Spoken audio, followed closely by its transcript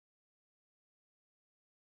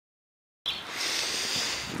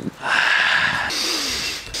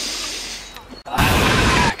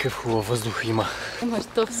Какъв хубав въздух има.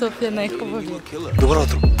 Що в София не е хубаво. Добро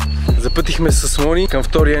утро! Запътихме с Мони към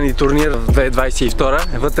втория ни турнир в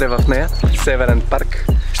 2022. Вътре в нея, Северен парк.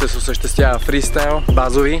 Ще се осъществява фристайл,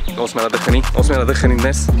 базови. Много сме надъхани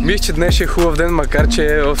днес. Мисля, че днес е хубав ден, макар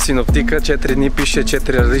че в синоптика 4 дни пише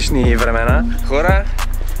 4 различни времена. Хора,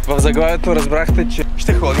 в заглавието разбрахте, че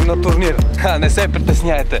ще ходим на турнир. Не се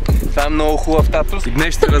притесняйте. Това е много хубав татус. И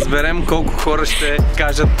днес ще разберем колко хора ще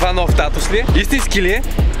кажат: това нов татус ли е? Истински ли е?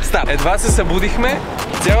 Старт! Едва се събудихме.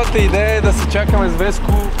 Цялата идея е да се чакаме с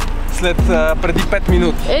Веско след преди 5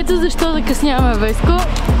 минути. Ето защо закъсняваме, Веско.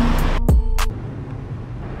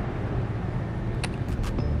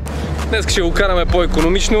 Днес ще го караме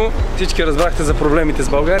по-икономично. Всички разбрахте за проблемите с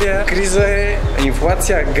България. Криза е,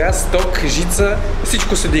 инфлация, газ, ток, жица.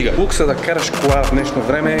 Всичко се дига. Лукса да караш кола в днешно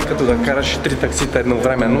време, като да караш 3 таксита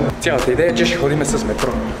едновременно. Цялата идея е, че ще ходим с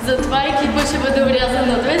метро. Затова екипа ще бъде урязан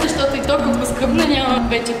на две, защото и ток ако скъпна, няма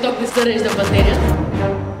вече ток да зарежда батерията.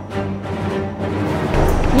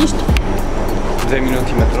 Нищо. 2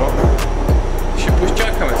 минути метро. Ще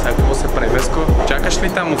поизчакаме сега, какво се прави. Веско, чакаш ли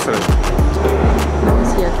там отсреща?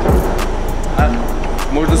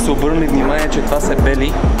 Може да се обърне внимание, че това са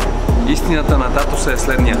бели. Истината на татуса е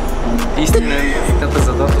следния. Истината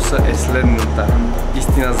за татуса е следната.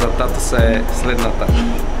 Истина за татуса е следната.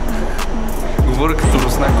 Говоря като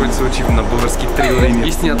руснак, който се учи на български 3 години.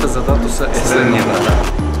 Истината за татуса е следната.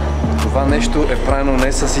 Това нещо е правено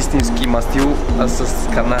не с истински мастил, а с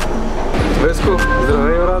кана. Веско,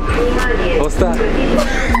 здравей, брат! Оста!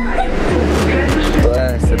 Това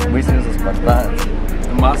е, се помислим за спартанец.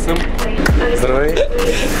 Аз съм. Здравей!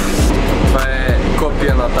 Това е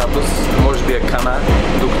копия на татус, може би е кана,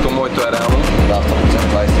 докато моето е реално. Да,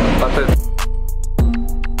 100% Това е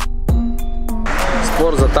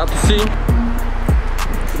спор за татуси.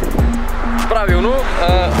 Правилно,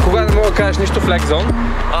 кога не мога да кажеш нищо, flag zone.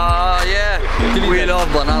 We love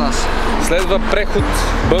bananas. Следва преход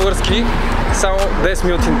български, само 10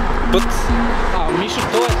 минути път. Мишо,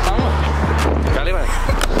 то е само. Така ли бе?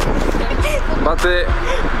 Бате,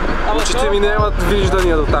 очите ми нямат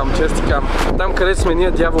виждания до там, чести кам. Там където сме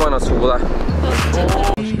ние, дявола на свобода.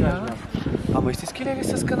 Ама истински ли ви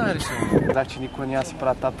с канари са? Да, че никога няма си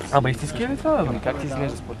правят татус. Ама истински ли това, бе? Как ти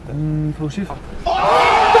изглежда според теб? Фалшив.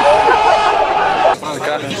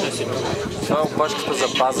 Така, това е опашката за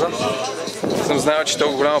база. Съм знаел, че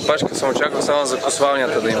толкова голяма опашка, съм очаквал само за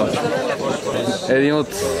косвалнята да има. Един от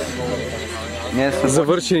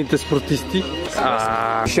завършените спортисти.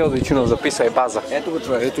 Мишел Дойчунов, записай база. Ето го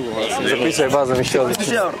това, ето го. Записай база, Мишел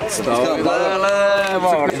Дойчунов.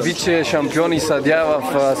 Виче шампион и съдия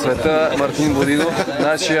в света Мартин Бодинов.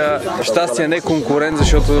 Нашия щастие не конкурент,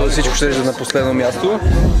 защото всичко ще е на последно място.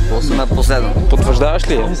 На последно. Потвърждаваш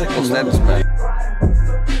ли? Последно сме.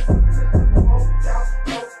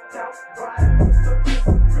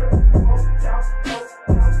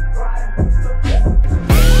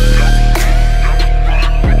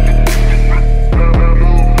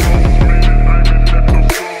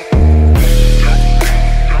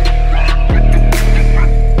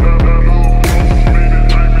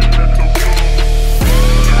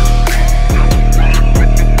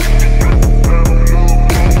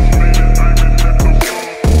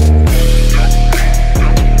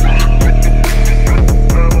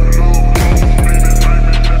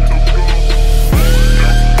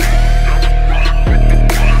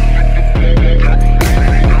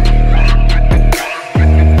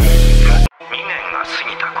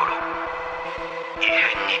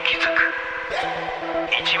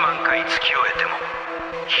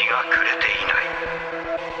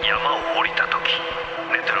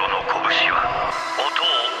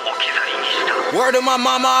 Word to my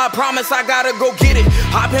mama, I promise I gotta go get it.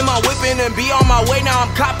 Hop in my whippin' and be on my way. Now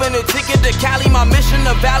I'm copping a ticket to Cali. My mission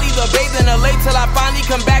to Valley, the babe in LA till I finally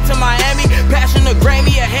come back to Miami. Passion to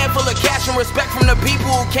Grammy, a handful of cash and respect from the people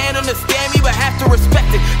who can't understand me but have to respect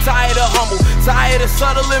it. Tired of humble, tired of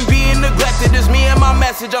subtle and being neglected. It's me and my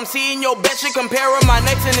message. I'm seeing your bet shit, comparing my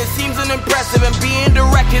next and it seems unimpressive. And being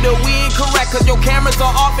directed or we incorrect, cause your cameras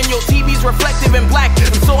are off and your TV's reflective and black.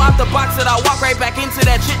 I'm so out the box that I walk right back into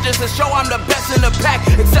that shit just to show I'm the best in the pack.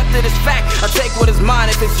 Accept it as fact. I take what is mine.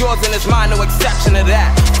 If it's yours and it's mine, no exception to that.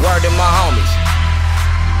 Word to my homies.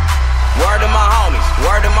 Word to my homies.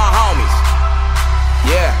 Word to my homies.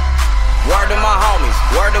 Yeah. Word to my homies.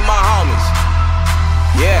 Word to my homies.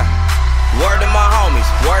 Yeah. Word to my homies.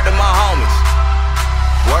 Word to my homies.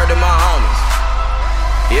 Word to my homies.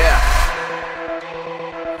 Yeah.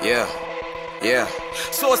 Yeah. Yeah.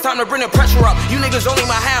 so it's time to bring the pressure up. You niggas only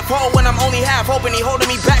my half whole when I'm only half open. He holding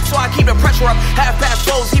me back, so I keep the pressure up. Half past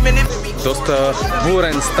flows, even if it be... Доста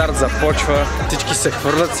бурен старт започва. Всички се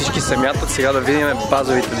хвърлят, всички се мятат. Сега да видим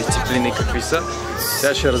базовите дисциплини какви са.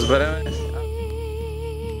 Сега ще разберем.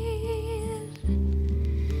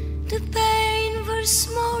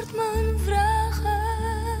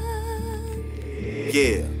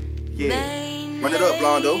 Yeah. Run it up,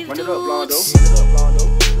 Blondo. Run it up, Blondo.